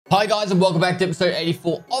Hi guys, and welcome back to episode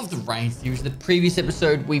 84 of the Rain series. In the previous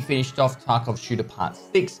episode, we finished off Tarkov Shooter Part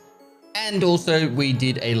 6, and also we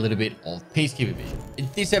did a little bit of Peacekeeping mission. In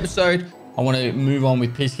this episode, I want to move on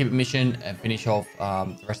with Peacekeeping mission and finish off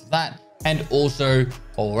the rest of that, and also,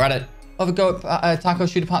 while we're at it, have a go at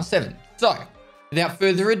Tarkov Shooter Part 7. So, without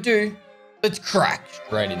further ado, let's crack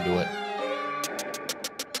straight into it.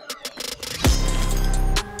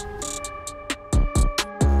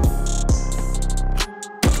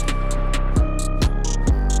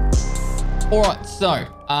 Alright, so,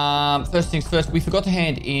 first things first, we forgot to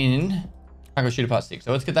hand in Tarkov Shooter Part 6.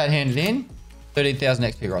 So let's get that handed in. 13,000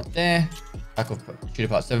 XP right there. Tarkov Shooter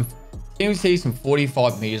Part 7. TMC from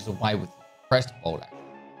 45 meters away with suppressed bolt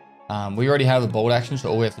action. We already have the bolt action, so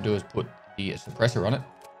all we have to do is put the suppressor on it.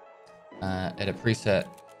 Edit preset,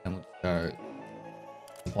 and let's go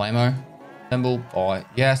Blamo. Assemble by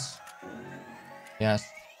yes. Yes.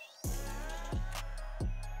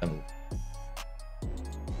 Assemble.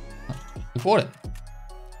 We bought it.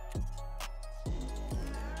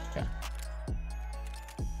 Okay.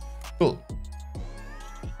 Cool.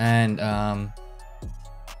 And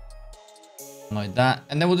like that.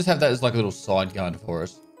 And then we'll just have that as like a little side gun for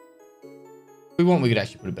us. If we want, we could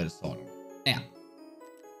actually put a better side on it. Now,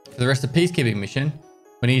 for the rest of the Peacekeeping mission,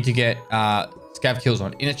 we need to get scav kills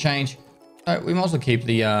on interchange. So we might as well keep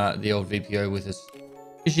the old VPO with us.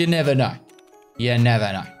 Because you never know. You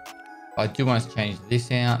never know. I do want to change this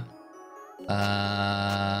out.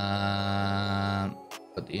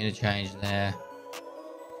 Put the interchange there.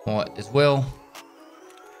 Right, as well.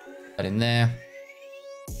 That in there.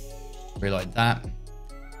 Reload that.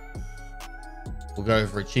 We'll go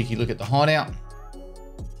for a cheeky look at the hideout.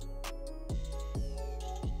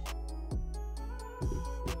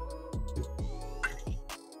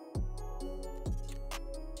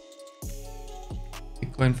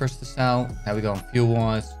 Bitcoin for us to sell. How we going fuel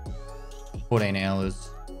wise? 14 hours.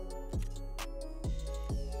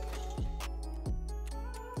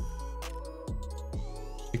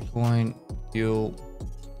 Bitcoin, fuel,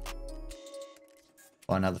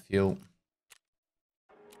 buy another fuel.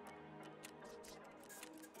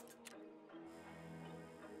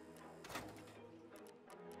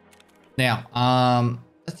 Now,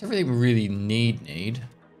 that's everything we really need.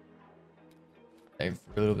 Save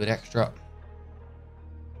for a little bit extra.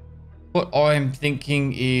 What I'm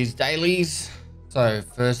thinking is dailies. So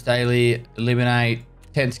first daily, eliminate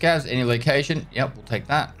 10 scavs, any location. Yep, we'll take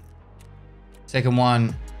that. Second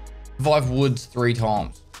one, revive woods 3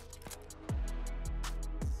 times.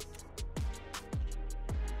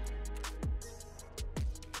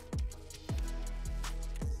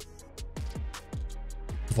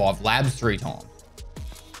 Revive labs 3 times.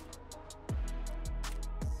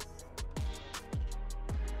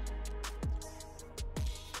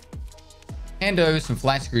 Hand over some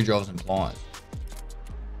flat screwdrivers and pliers.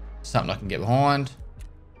 Something I can get behind.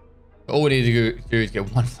 All we need to do is get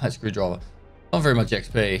 1 flat screwdriver. Not very much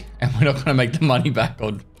XP, and we're not going to make the money back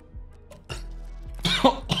on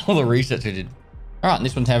all the resets we did. Alright, and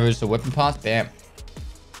this one's have just a weapon parts. Bam.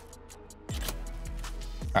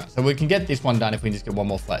 Alright, so we can get this one done if we can just get 1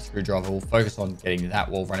 more flat screwdriver. We'll focus on getting that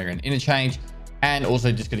while running around interchange, and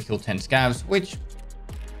also just going to kill 10 scavs, which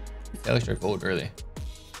is fairly straightforward, really.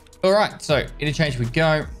 Alright, so interchange we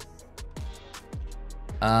go.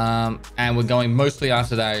 And we're going mostly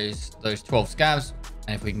after those 12 scavs.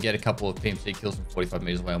 And if we can get a couple of PMC kills from 45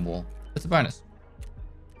 meters away or more, that's a bonus.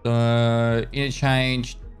 So,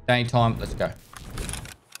 interchange, daytime, let's go.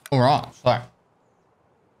 All right, so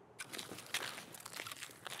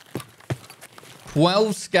 12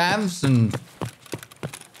 scavs and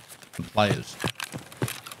players.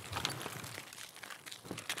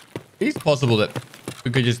 It's possible that we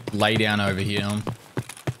could just lay down over here.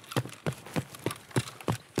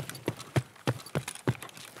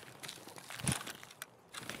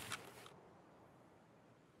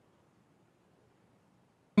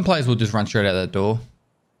 Players will just run straight out that door.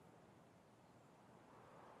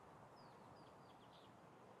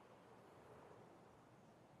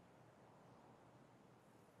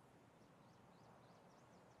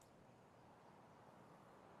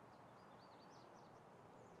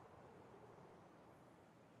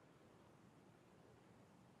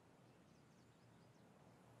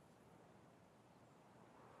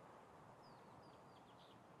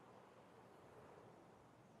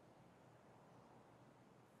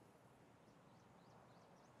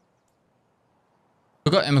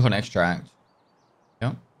 We've got Emicon extract.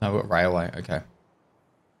 Yeah. No, we've got railway. Okay.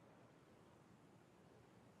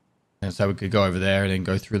 And so we could go over there and then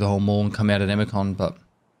go through the whole mall and come out at Emicon, but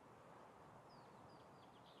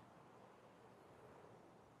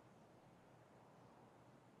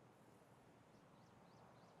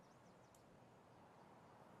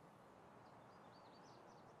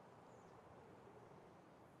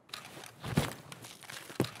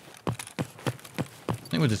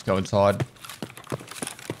we'll just go inside.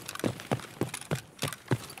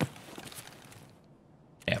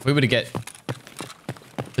 Yeah, if we were to get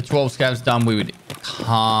the 12 scavs done, we would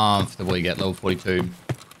comfortably get level 42.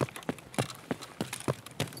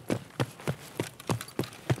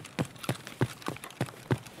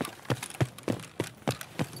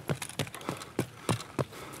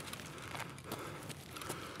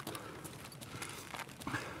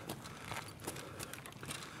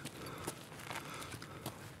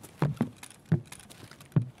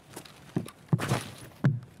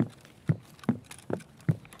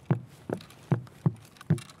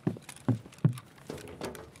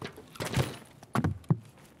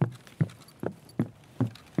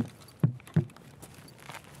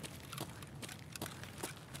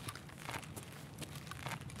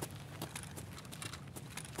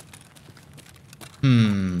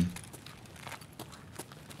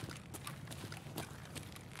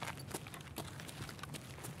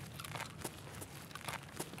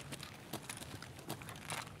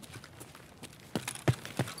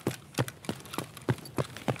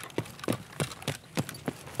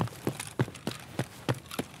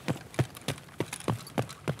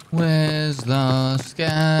 Where's the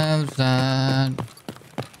scavs at?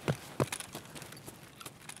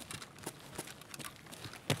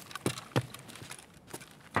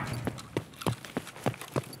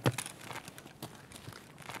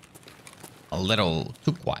 A little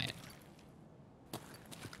too quiet.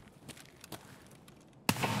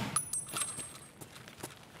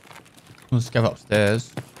 One scav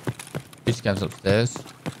upstairs. 2 scavs upstairs.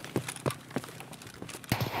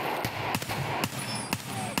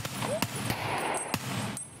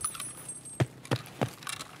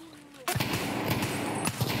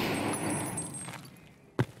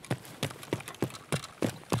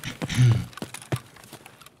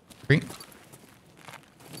 Three.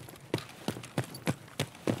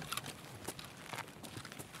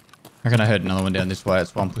 I reckon I heard another one down this way.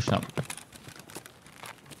 That's why I'm pushing up.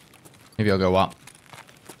 Maybe I'll go up.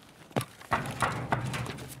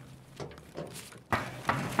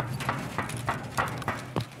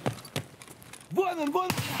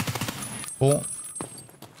 Four.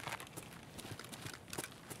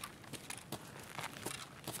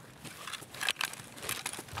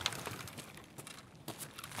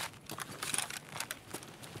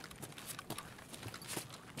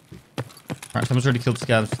 Alright, someone's already killed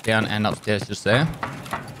scavs down and upstairs just there.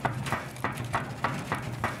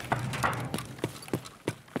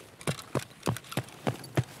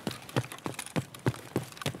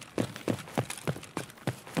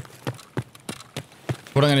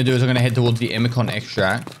 What I'm going to do is I'm going to head towards the Emicon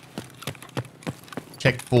extract.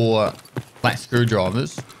 Check for flat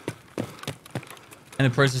screwdrivers. In the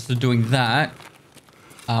process of doing that,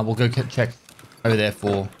 we'll go check over there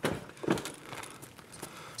for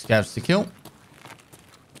scavs to kill.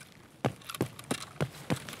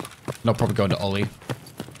 And I'll probably go into Ollie.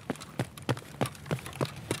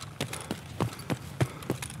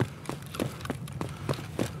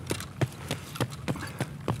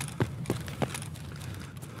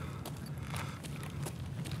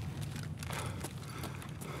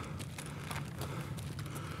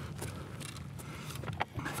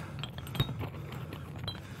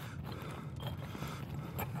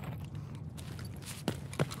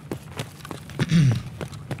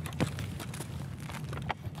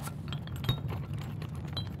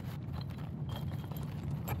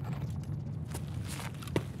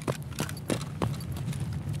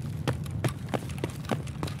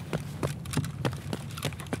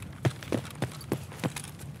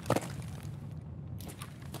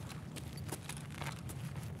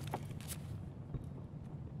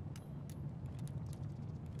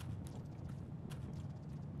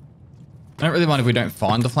 I don't really mind if we don't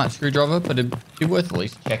find the flat screwdriver, but it'd be worth at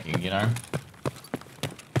least checking, you know?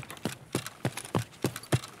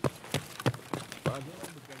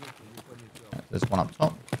 There's one up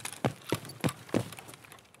top.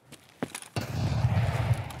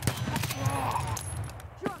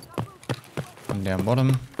 One down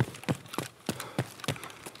bottom.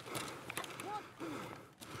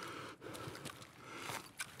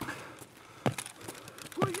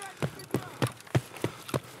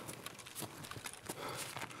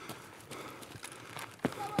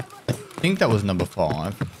 I think that was number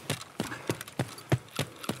 5.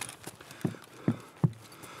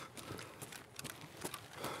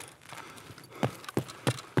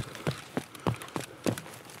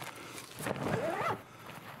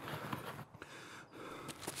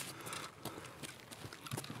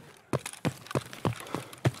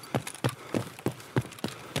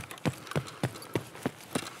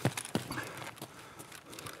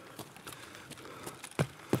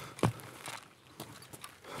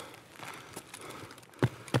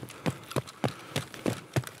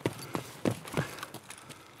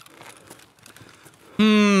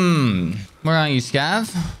 Where are you,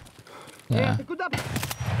 Scav? Yeah.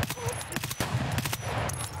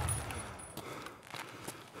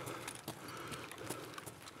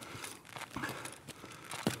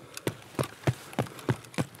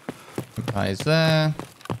 Guys there.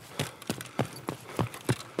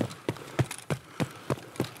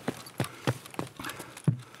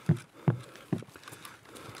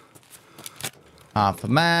 Half a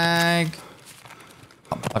mag.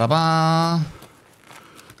 Ba-da-ba.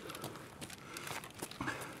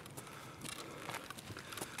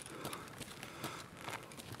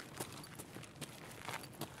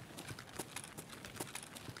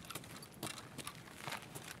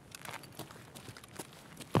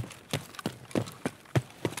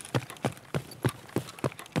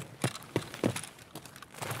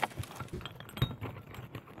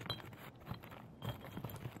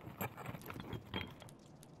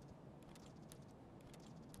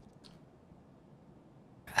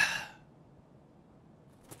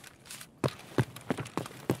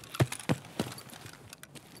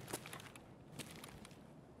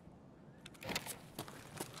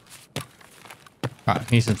 Alright,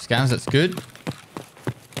 here's some scans, that's good.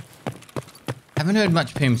 Haven't heard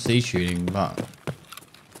much PMC shooting, but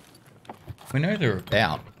we know they're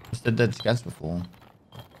about. Just the dead scans before.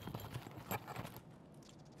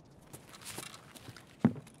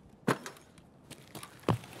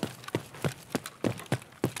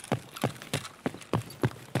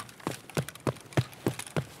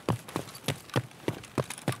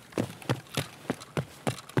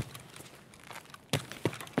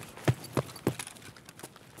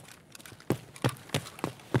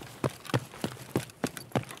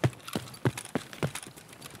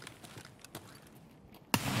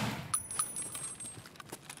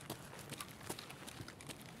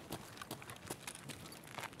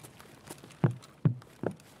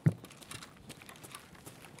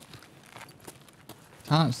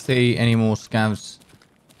 Can't see any more scavs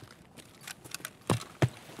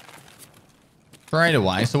straight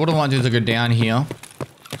away. So what I want to do is I go down here.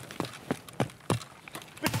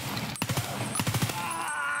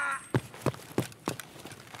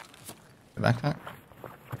 Go backpack.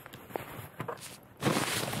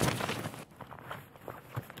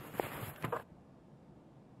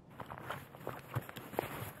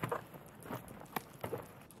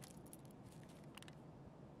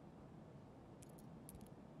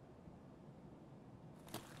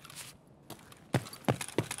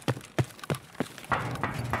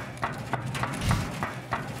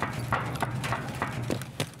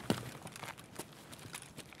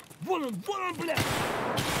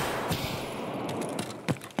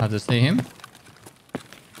 Hard to see him.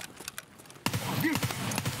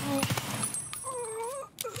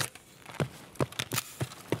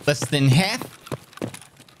 Less than half.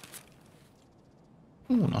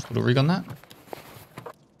 Ooh, nice little rig on that.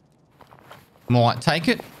 Might take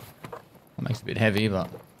it. That makes it a bit heavy, but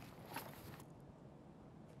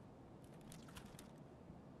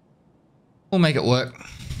we'll make it work.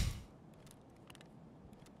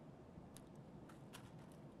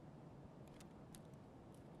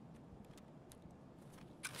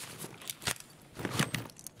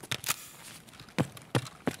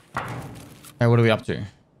 Okay, what are we up to?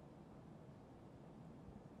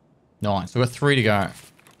 9. So we've got 3 to go. I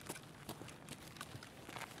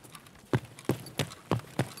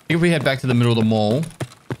think if we head back to the middle of the mall.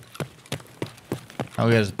 Oh,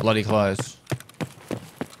 yeah, it's bloody close.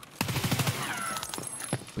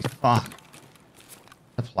 Fuck.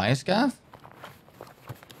 The player scarf?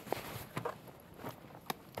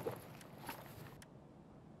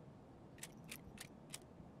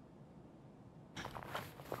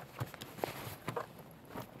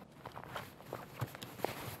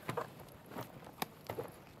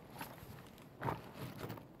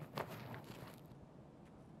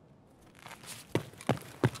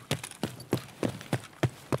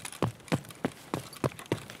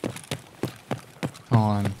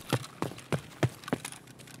 On.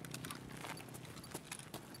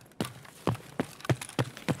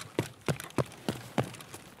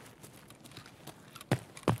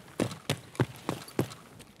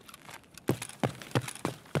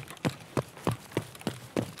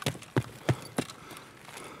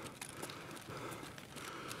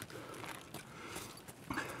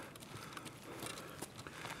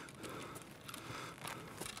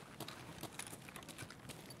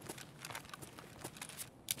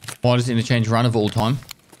 Widest interchange run of all time.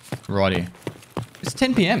 Right here. It's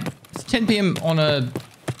 10 p.m. It's 10 p.m. on a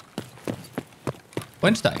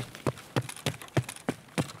Wednesday.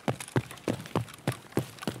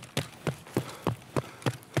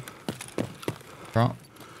 Right.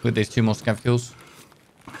 With these 2 more scav kills.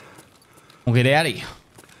 We'll get out of here.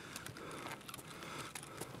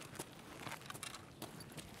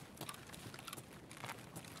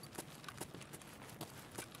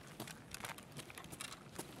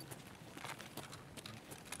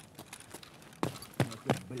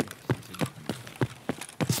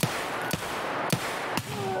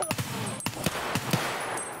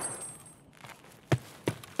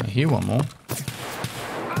 I hear one more.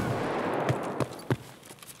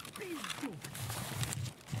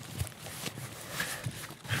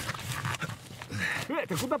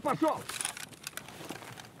 Ты куда пошел?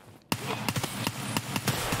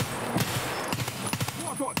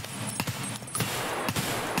 Вот он.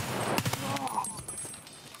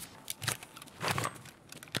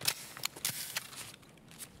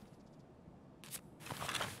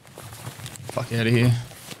 Fuck out of here.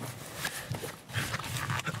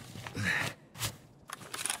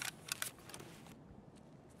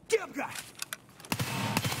 Кепка!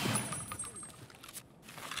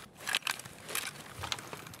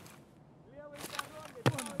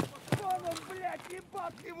 Вон он, блядь,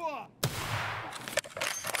 ебать его!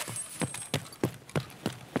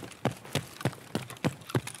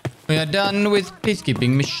 We are done with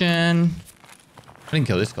peacekeeping mission. I didn't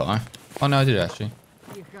kill this guy. Oh no, I did actually.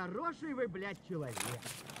 Нехороший вы, блядь, человек.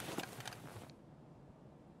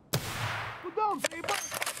 Куда он поебал?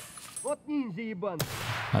 Вот ниндзя ебан.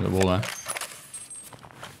 Had the wall there.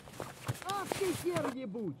 Ах ты хер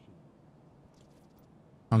ебучий.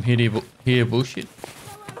 I'm here bullshit.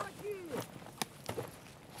 Давай, вакилы.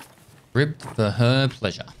 Ribbed for her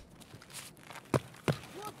pleasure.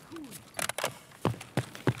 Вот хуй.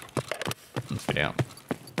 Let's get out.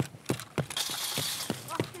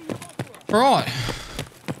 Ах ты ебанула. Right.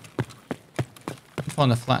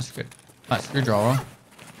 Find the flat screwdriver.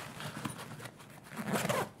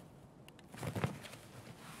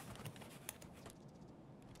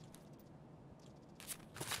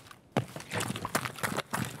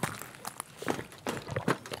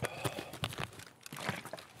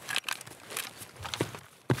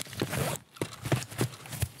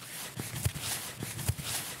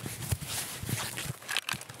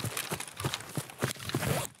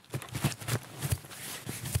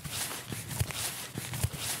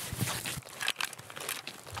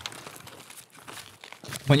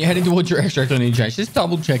 When you're heading towards your extract on change, just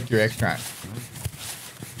double check your extract.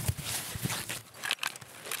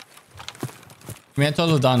 I mean, I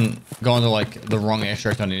told I've gone to like the wrong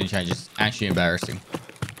extract on change. It's actually embarrassing.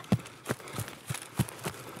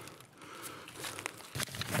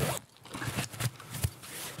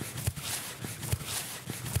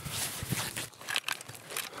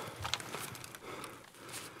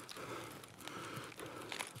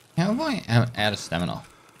 How am I out of stamina?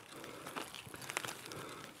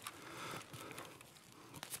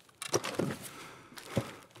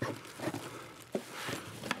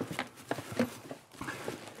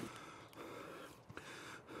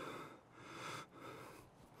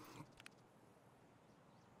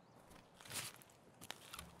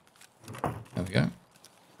 There we go.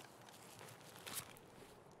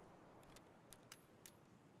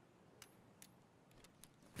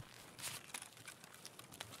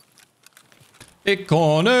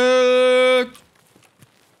 Iconic!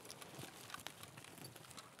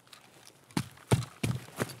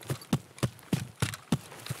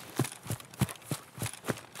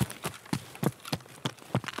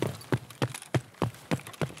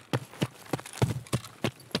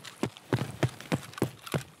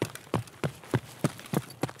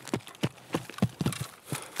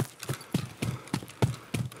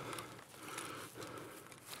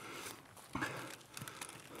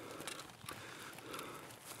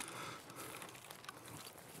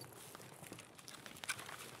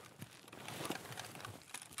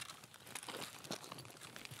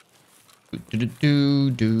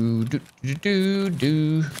 Do.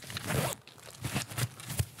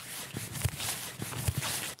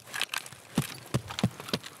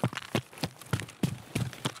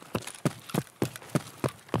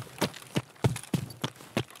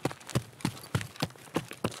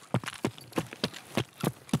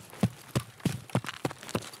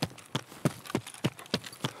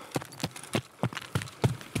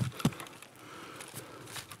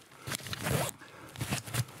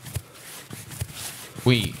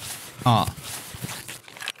 We are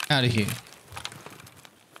out of here.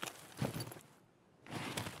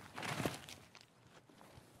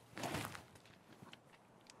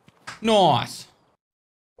 Nice.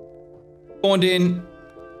 Spawned in.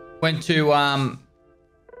 Went to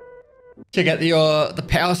check out the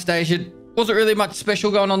power station. Wasn't really much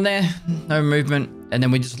special going on there. No movement. And then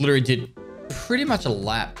we just literally did pretty much a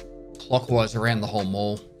lap clockwise around the whole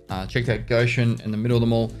mall. Checked out Goshen in the middle of the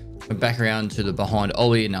mall. Went back around to the behind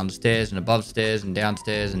Ollie and understairs and above stairs and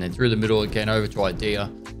downstairs and then through the middle again over to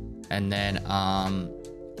Idea. And then,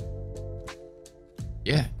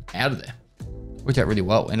 yeah, out of there. Worked out really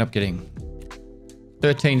well. Ended up getting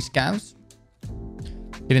 13 scavs.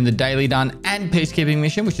 Getting the daily done and peacekeeping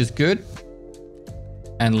mission, which is good.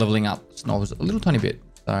 And leveling up snobs a little tiny bit.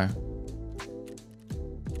 So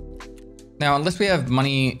now, unless we have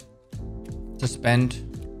money to spend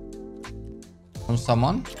on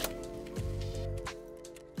someone,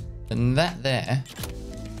 then that there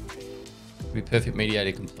would be perfect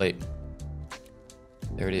mediator complete.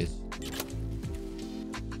 There it is.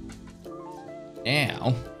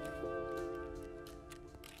 Now,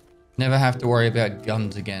 never have to worry about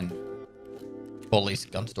guns again. Or at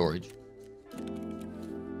least gun storage.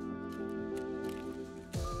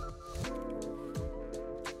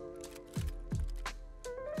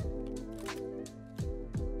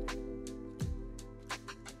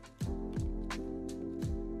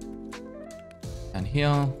 And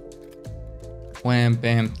here. Wham,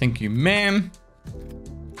 bam, thank you, ma'am.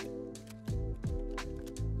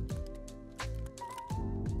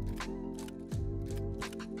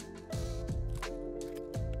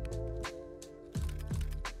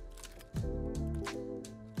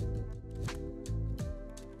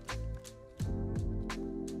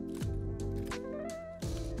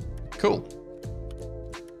 Cool.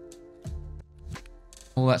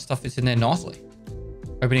 All that stuff fits in there nicely.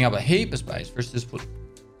 Opening up a heap of space for us to just put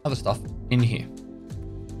other stuff in here.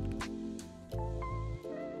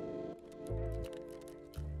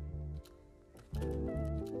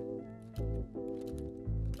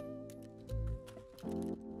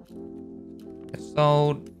 Get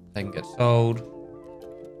sold. They can get sold.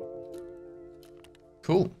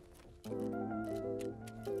 Cool.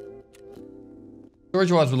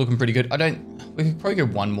 Storage wise, we're looking pretty good. We could probably get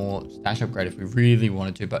one more stash upgrade if we really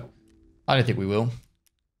wanted to, but I don't think we will.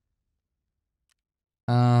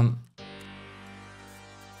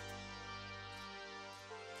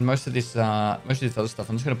 Most of this other stuff,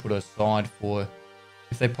 I'm just going to put aside for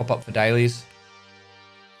if they pop up for dailies.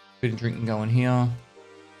 Food and drink can go in here.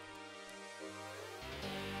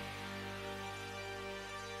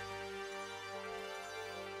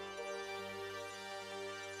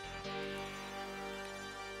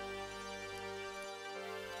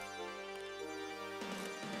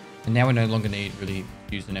 And now we no longer need really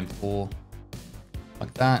use an M4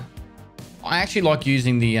 like that. I actually like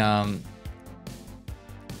using the an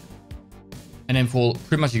M4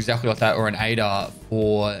 pretty much exactly like that, or an ADA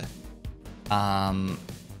for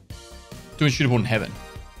doing shootable in heaven.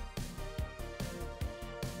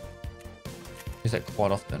 Use that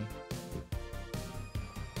quite often.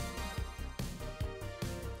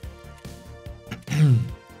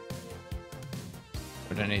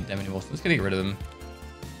 We don't need them anymore, so let's get rid of them.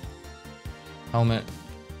 Helmet.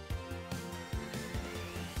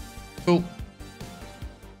 Cool.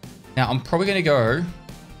 Now I'm probably going to go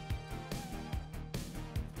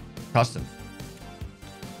custom.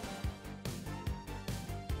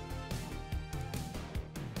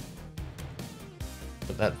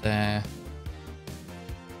 Put that there.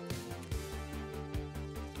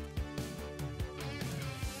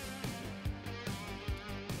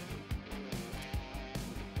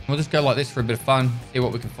 We'll just go like this for a bit of fun, see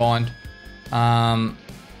what we can find.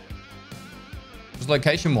 Just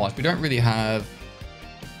location wise, we don't really have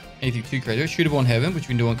anything too crazy. Shootable in heaven, which we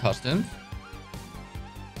can do on customs.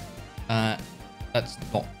 That's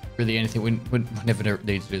not really anything. We never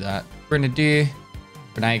need to do that. Grenadier,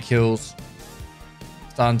 grenade kills,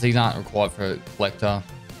 stuns. These aren't required for a collector.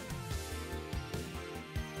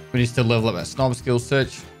 We need to level up our sniper skill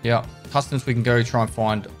search. Yeah, customs. We can go try and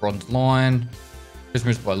find a bronze lion.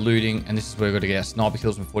 Prisoners by looting, and this is where we've got to get our sniper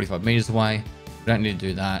kills from 45 meters away. We don't need to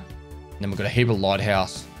do that. And then we've got a heap of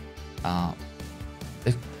lighthouse.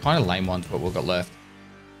 They're kind of lame ones, what we've got left.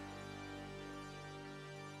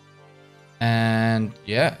 And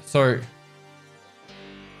yeah, so we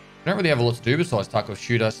don't really have a lot to do besides tackle,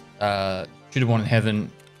 shoot us, shoot one in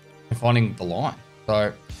heaven, and finding the line. So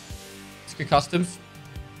let's get customs.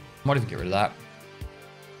 Might even get rid of that.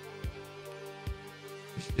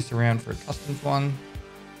 Push this around for a customs one.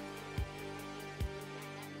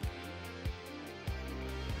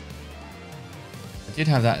 I did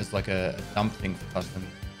have that as like a dump thing for custom.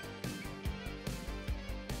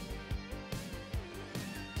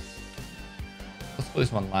 Let's put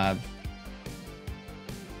this one lab.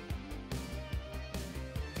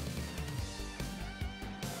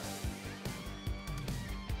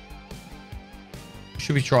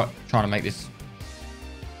 Should be trying to make this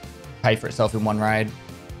pay for itself in one raid.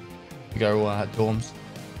 We go dorms.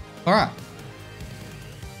 All right.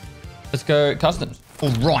 Let's go customs. All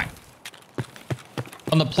right.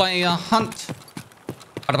 On the player hunt.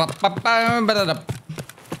 We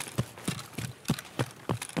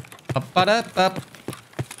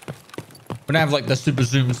don't have like the super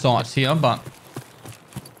zoom sights here, but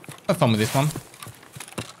have fun with this one.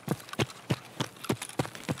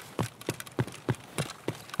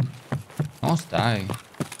 Nice day.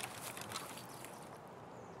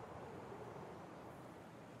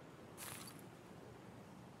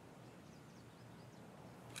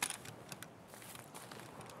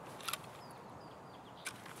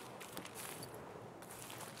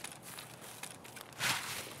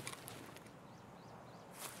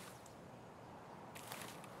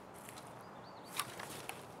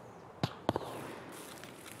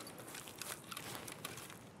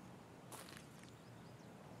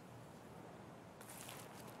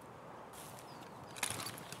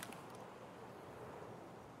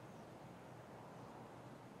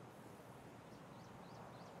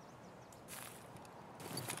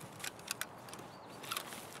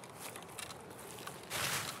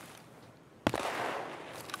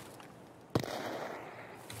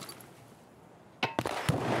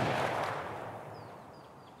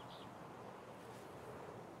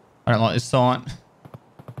 I don't like this sight.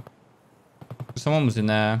 Someone was in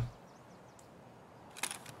there.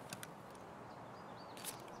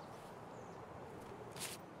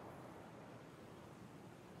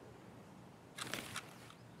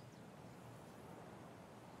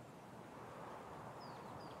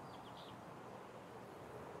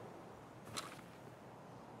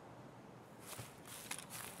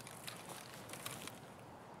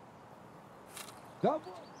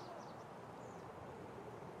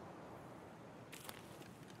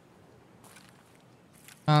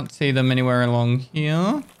 Can't see them anywhere along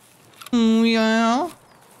here. Yeah.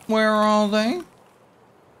 Where are they?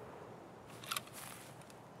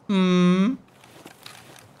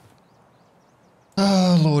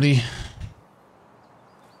 Oh, lordy.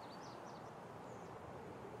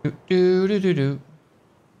 Do do do do do.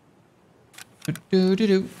 Do do do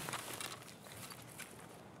do.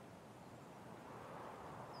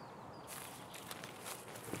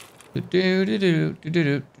 Do do do do do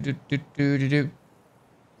do do do do do do.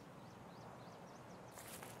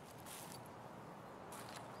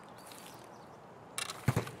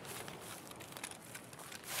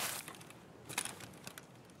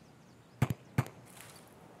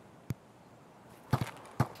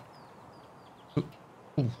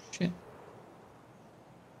 Oh, shit.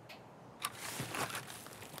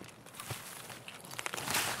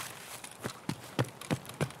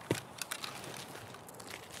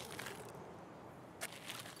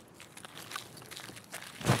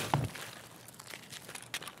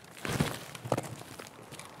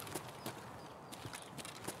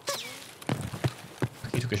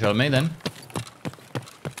 He took a shot at me then.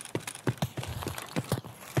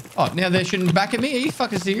 Oh, now they're shooting back at me? Are you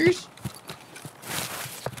fucking serious?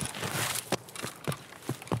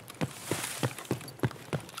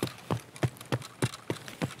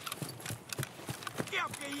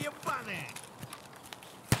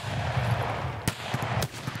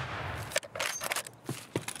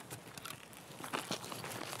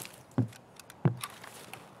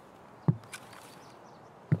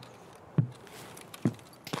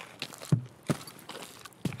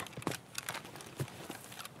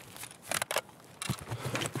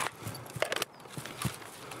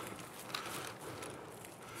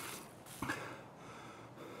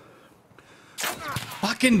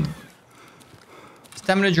 Fucking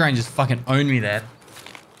stamina drain just fucking owned me there.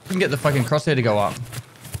 Couldn't get the fucking crosshair to go up.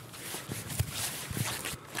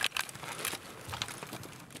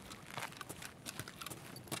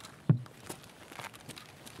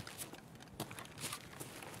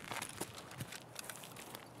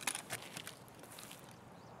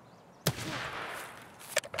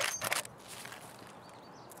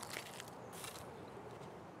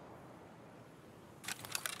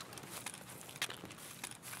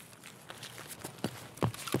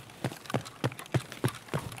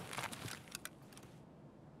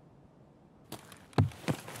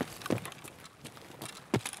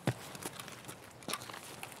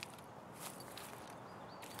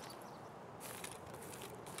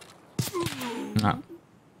 No.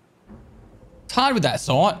 It's hard with that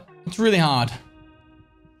sight. It's really hard.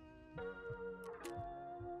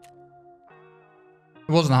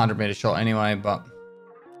 It wasn't a 100-meter shot anyway, but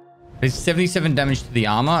there's 77 damage to the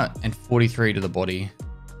armor and 43 to the body.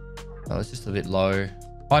 So it's just a bit low.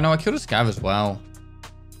 Oh no, I killed a scav as well.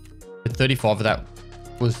 But 35 of that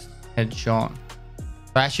was headshot.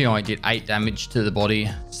 So actually, I did 8 damage to the body,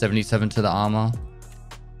 77 to the armor.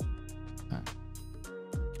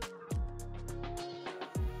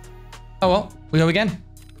 Oh well, we go again.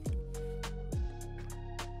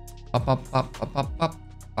 Up, up, up, up, up, up,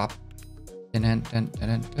 up. Dun, dun, dun,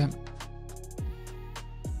 dun, dun.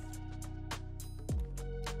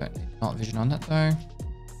 Don't need night vision on that though.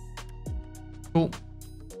 Cool.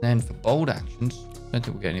 Then for bold actions, don't think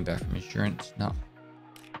we'll get any back from insurance. No.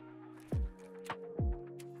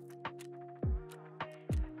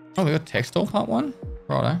 Oh, we got textile part 1.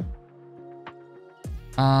 Righto.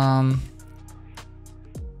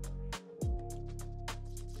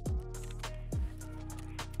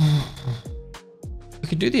 We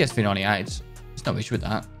could do the SV98s. There's no issue with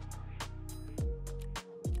that.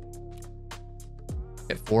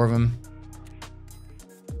 Get 4 of them.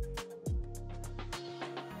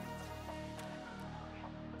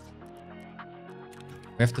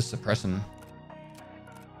 We have to suppress them.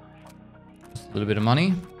 Just a little bit of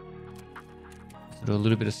money. Let's do a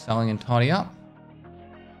little bit of selling and tidy up.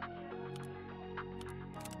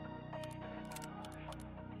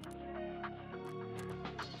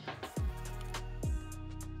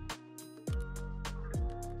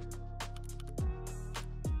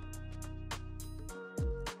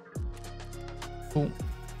 Cool.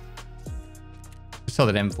 Sell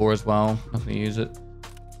that M4 as well. Not going to use it.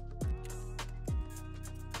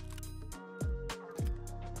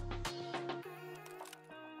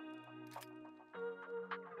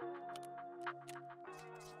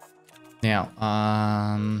 Now,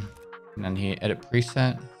 down here, edit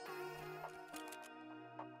preset.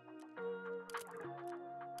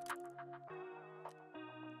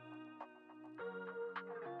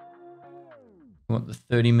 We want the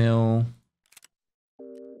 30 mil.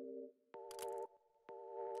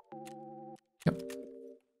 Yep.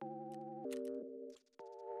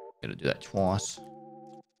 Gotta do that twice.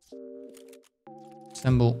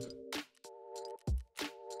 Assemble.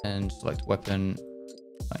 And select weapon.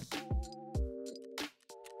 Like.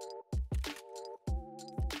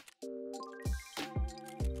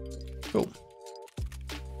 Cool.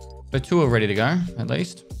 So 2 are ready to go, at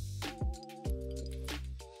least.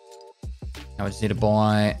 Now I just need to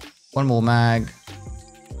buy 1 more mag.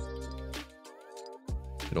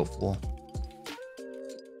 Get all 4.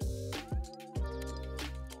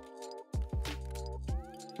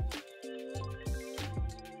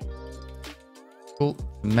 Cool.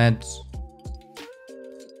 Meds.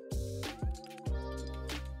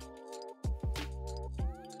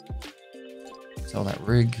 Sell that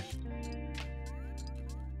rig.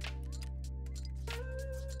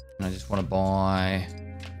 And I just want to buy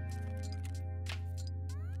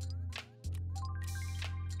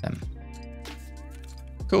them.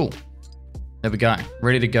 Cool. There we go.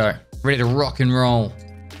 Ready to go. Ready to rock and roll.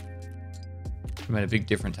 Made a big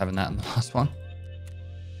difference having that in the last one.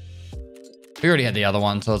 We already had the other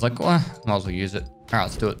one, so I was like, well, might as well use it. All right,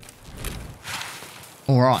 let's do it.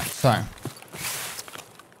 All right, so.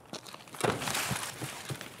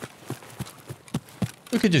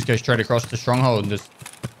 We could just go straight across to Stronghold and just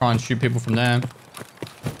try and shoot people from there.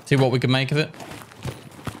 See what we can make of it.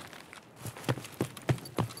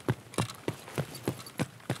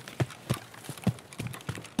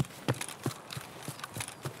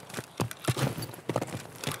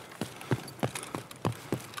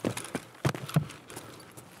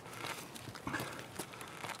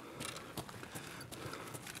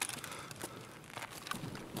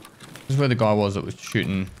 This is where the guy was that was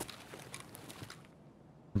shooting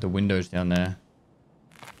the windows down there.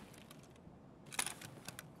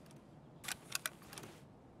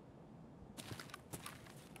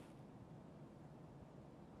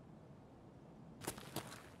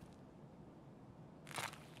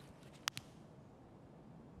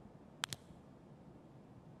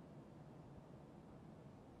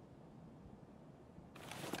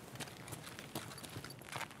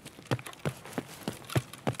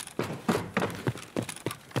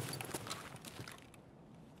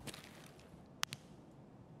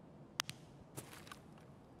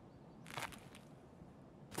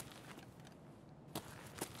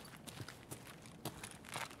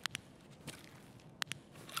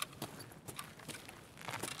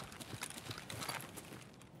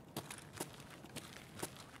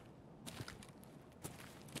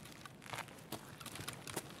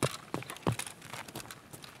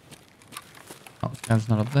 Oh, Cam's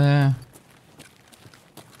not up there.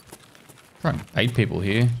 Try and bait people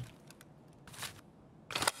here.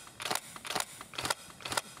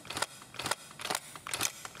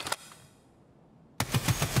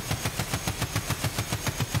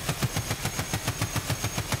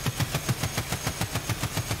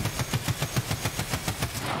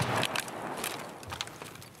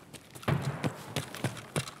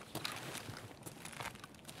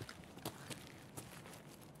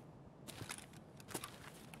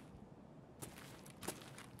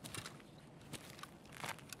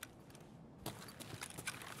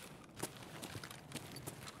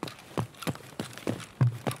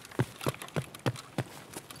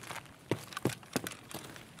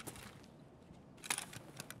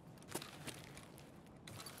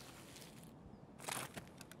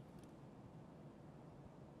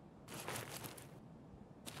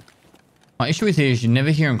 My issue with here is you never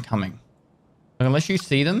hear them coming. Like, unless you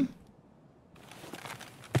see them,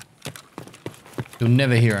 you'll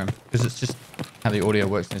never hear them because it's just how the audio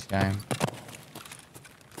works in this game.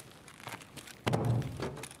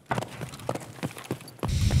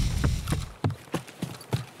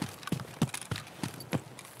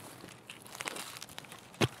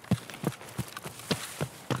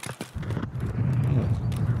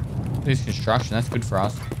 This construction, that's good for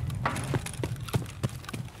us.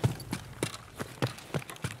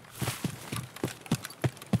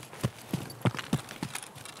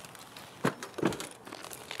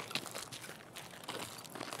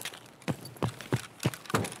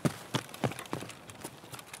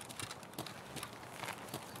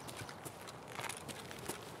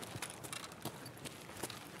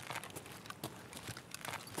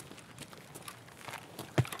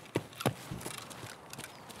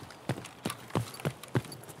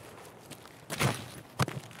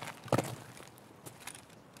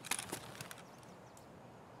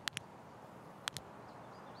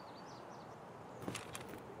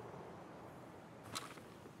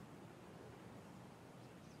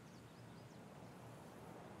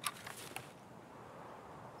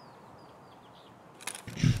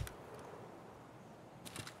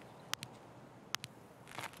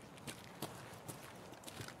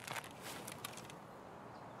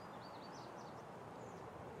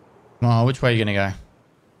 Oh, which way are you gonna go?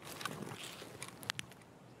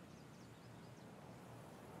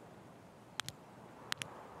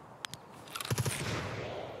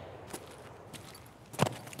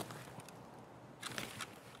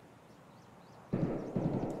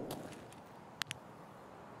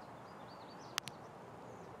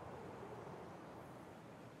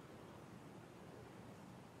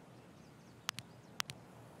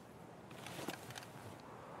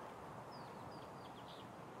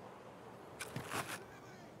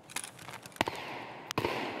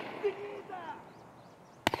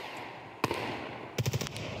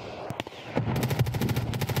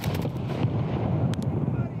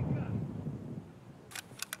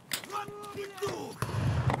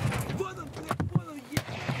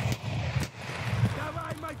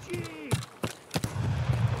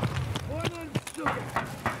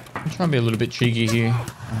 I'm trying to be a little bit cheeky here. Oh,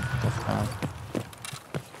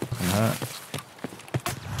 fucking hurt.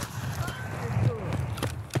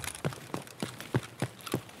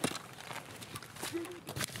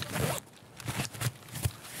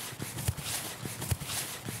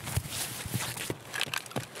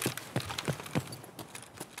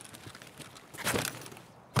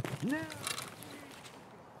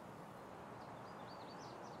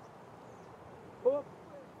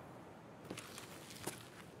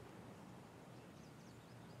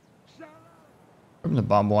 Hoping the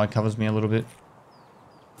barbed wire covers me a little bit.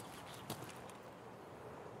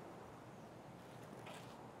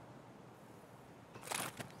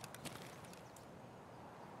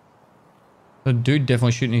 The dude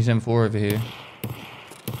definitely shooting his M4 over here.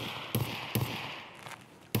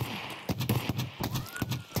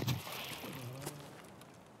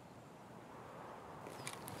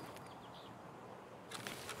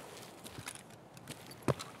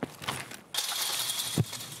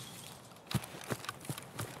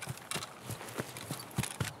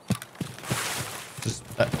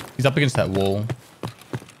 He's up against that wall.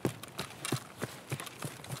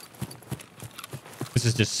 This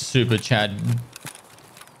is just super Chad.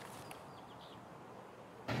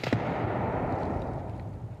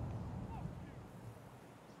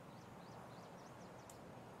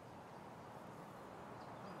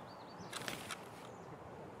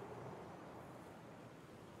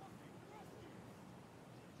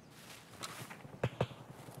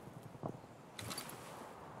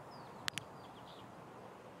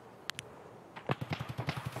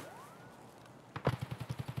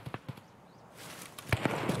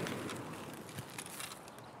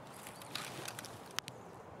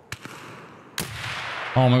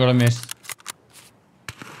 Oh my god, I missed.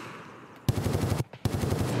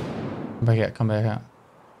 Come back out, come back out.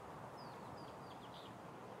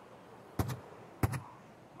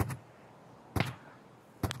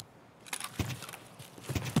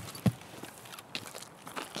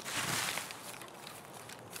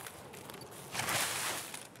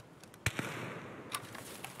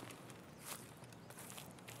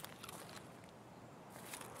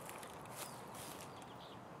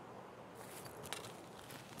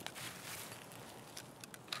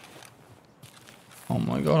 Oh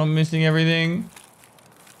my god, I'm missing everything.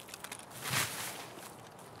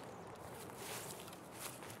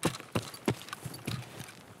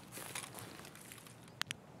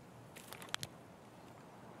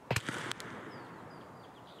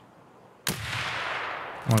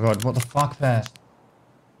 my god, what the fuck, fast?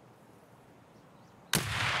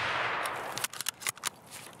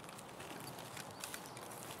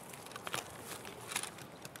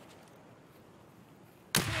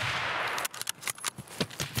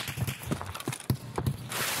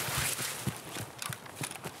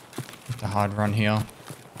 It's a hard run here. At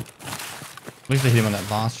least they hit him on that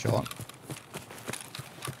last shot.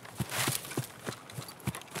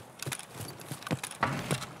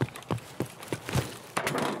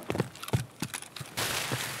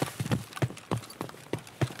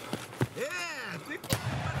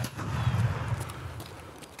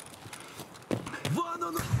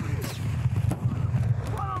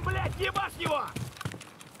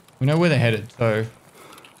 We know where they're headed, so...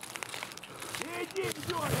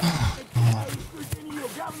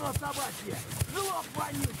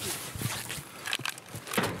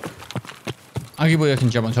 Arguably I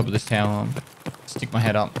can jump on top of this tower, stick my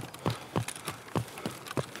head up.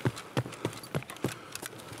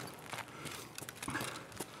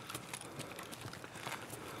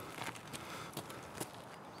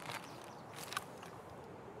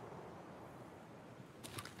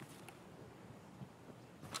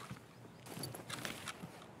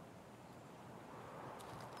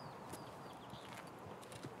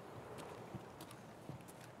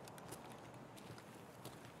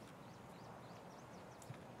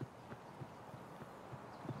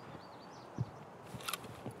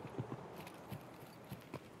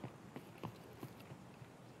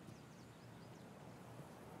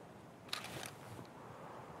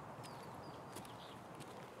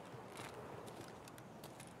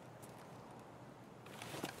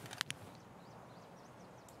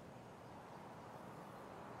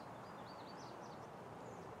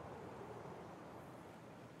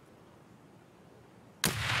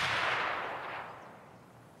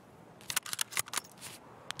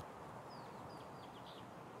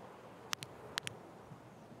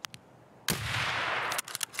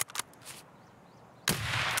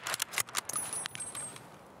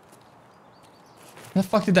 How the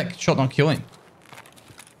fuck did that shot not kill him?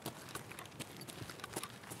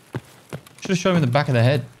 Should have shot him in the back of the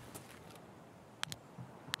head.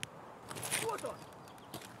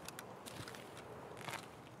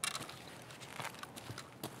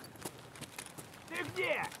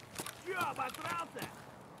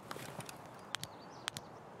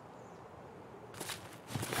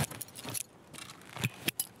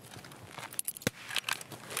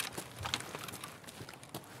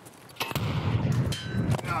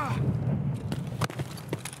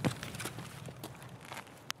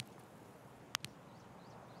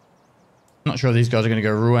 Not sure if these guys are going to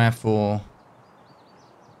go Ruaf or...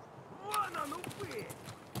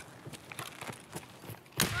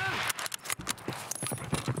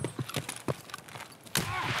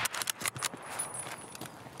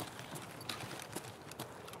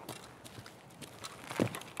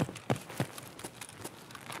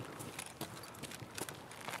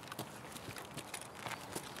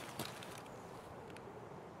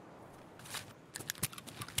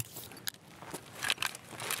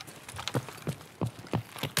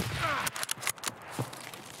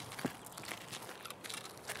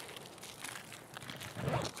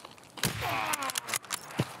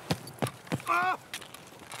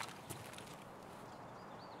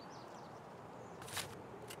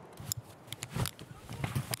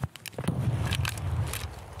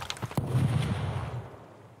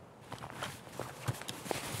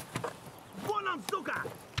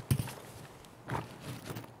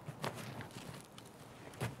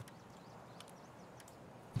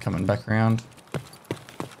 Coming back around.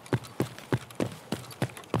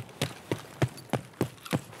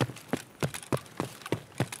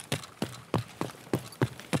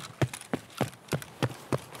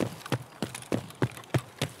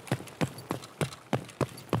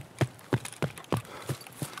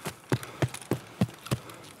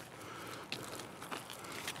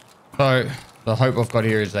 So the hope I've got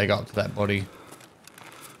here is they got up to that body.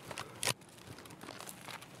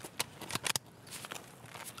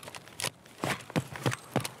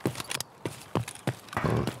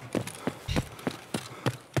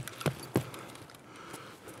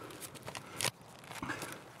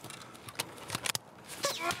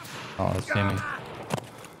 Oh, that's Timmy.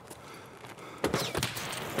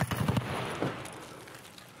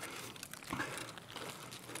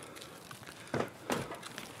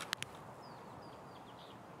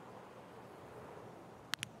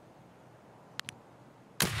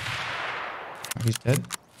 He's dead.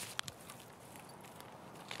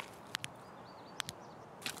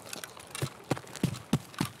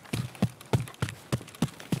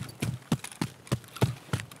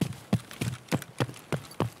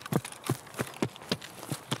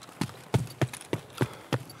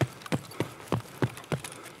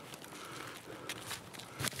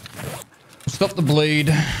 Stop the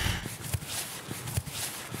bleed.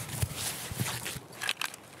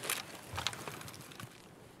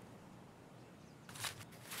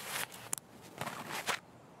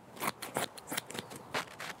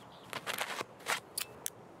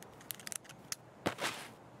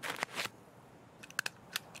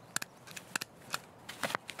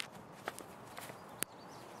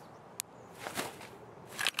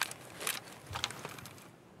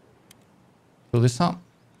 Fill this up.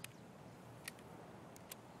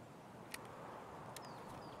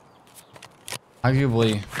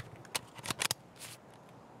 Arguably,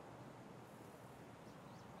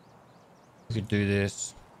 we could do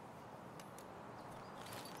this.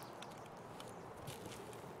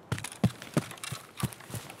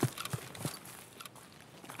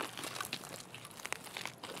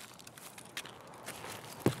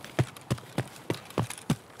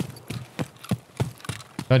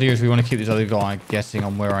 The idea is we want to keep this other guy guessing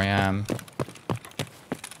on where I am.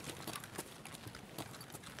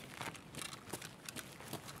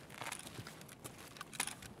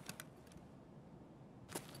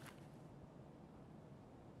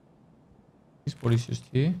 His body's just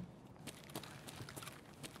here.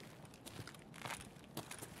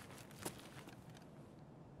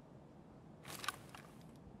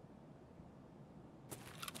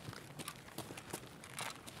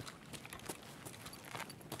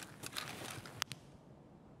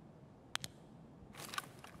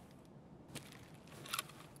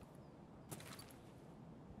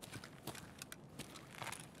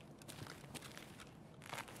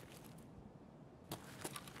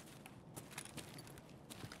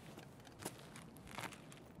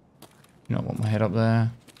 You don't want my head up there.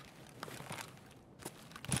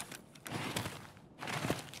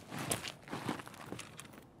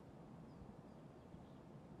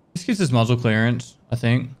 This gives us muzzle clearance, I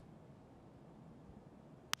think.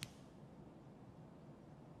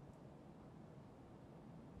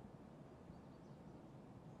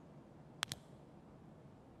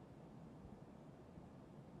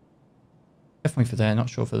 Definitely for there, not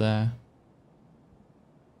sure for there.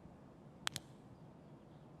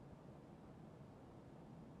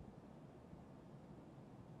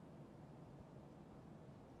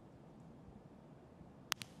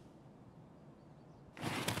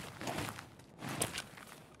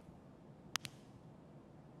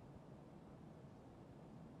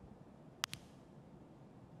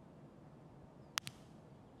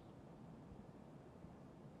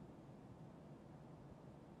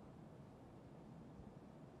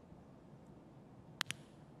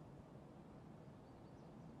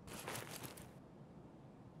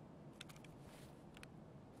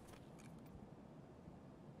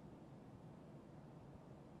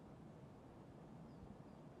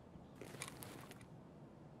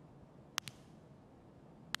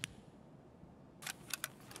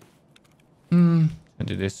 I'll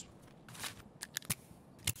do this.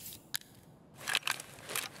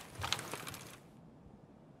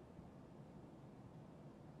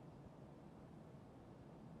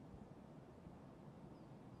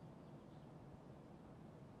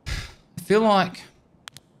 I feel like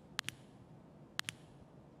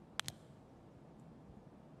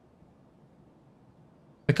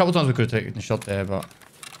a couple times we could have taken the shot there, but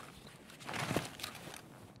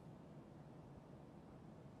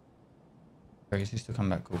I guess he's still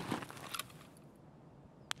coming back. Cool.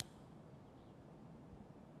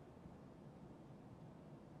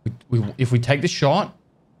 If we take the shot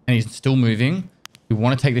and he's still moving, we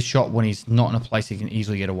want to take the shot when he's not in a place he can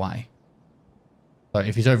easily get away. So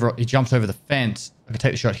if he's over, he jumps over the fence, I can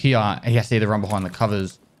take the shot here and he has to either run behind the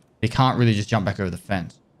covers. He can't really just jump back over the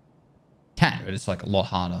fence. He can, but it's like a lot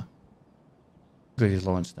harder. Look at his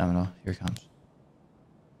low on stamina. Here he comes.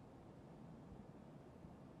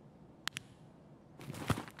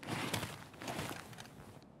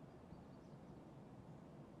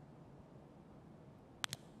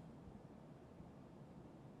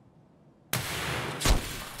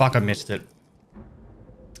 Fuck, I missed it.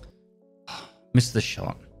 Missed the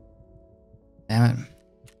shot. Damn it.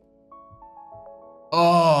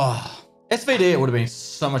 Oh, SVD, it would have been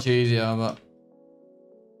so much easier, but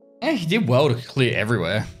yeah, he did well to clear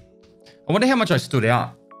everywhere. I wonder how much I stood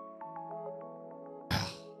out. I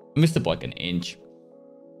missed it by like an inch.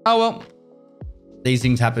 Oh well, these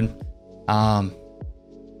things happen.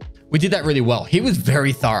 We did that really well. He was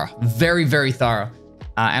very thorough, very, very thorough.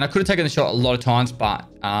 And I could have taken the shot a lot of times, but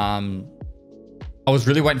I was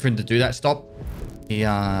really waiting for him to do that stop. He,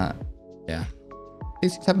 yeah.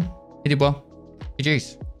 These things happen. He did well.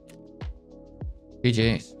 GG's.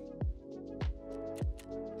 GG's.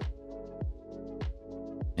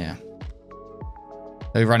 Yeah.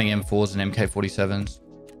 They're running M4s and MK47s.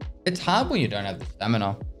 It's hard when you don't have the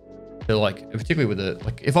stamina. So like, particularly with the,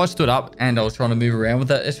 like if I stood up and I was trying to move around with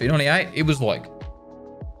that SV98, it was like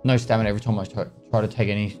no stamina every time I try to take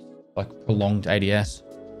any like prolonged ADS.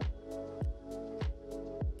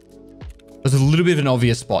 It was a little bit of an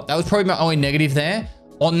obvious spot. That was probably my only negative there.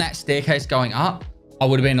 On that staircase going up, I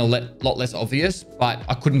would have been a lot less obvious, but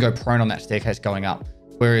I couldn't go prone on that staircase going up.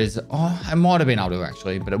 Whereas, I might have been able to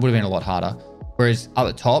actually, but it would have been a lot harder. Whereas up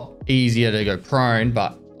the top, easier to go prone,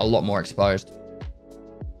 but a lot more exposed.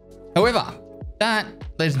 However, that,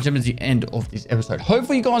 ladies and gentlemen, is the end of this episode.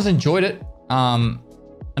 Hopefully you guys enjoyed it.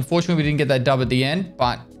 Unfortunately, we didn't get that dub at the end,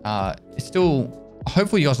 but it's still,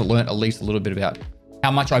 hopefully you guys have learned at least a little bit about how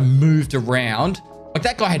much I moved around. Like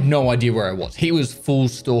that guy had no idea where I was. He was full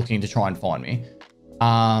stalking to try and find me.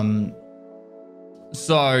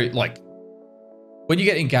 So like when you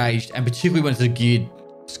get engaged, and particularly when it's a geared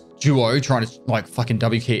duo trying to like fucking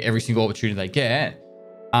W key every single opportunity they get,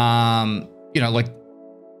 you know, like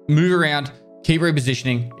move around, keep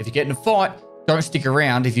repositioning. If you get in a fight, don't stick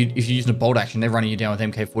around. If you're using a bolt action, they're running you down with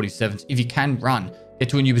MK47s. If you can run, get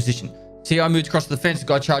to a new position. See, I moved across the fence. The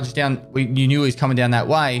guy charges down. You knew he was coming down that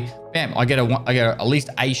way. Bam! I get at least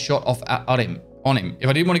a shot off on him. If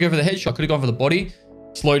I didn't want to go for the headshot, I could have gone for the body,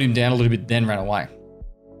 slowed him down a little bit, then ran away.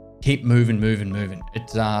 Keep moving.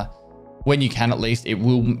 It's when you can, at least it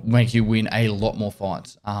will make you win a lot more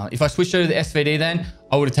fights. If I switched over to the SVD, then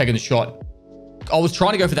I would have taken the shot. I was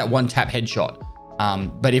trying to go for that one tap headshot,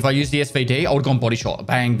 but if I used the SVD, I would have gone body shot.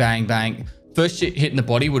 Bang, bang, bang. First hit in the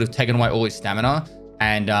body would have taken away all his stamina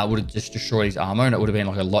and would have just destroyed his armor, and it would have been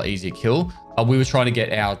like a lot easier kill. We were trying to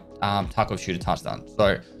get our Tarkov shooter touch done. So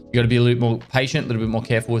you got to be a little bit more patient, a little bit more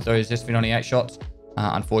careful with those SV98 shots.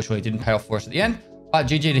 Unfortunately, it didn't pay off for us at the end. But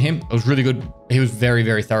GG to him. It was really good. He was very,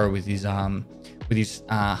 very thorough with his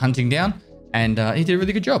hunting down, and he did a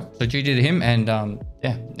really good job. So GG to him, and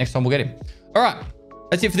yeah, next time we'll get him. All right,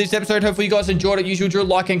 that's it for this episode. Hopefully you guys enjoyed it. Usual drill,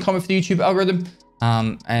 like and comment for the YouTube algorithm.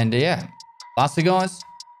 And yeah, lastly, guys,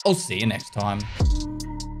 I'll see you next time.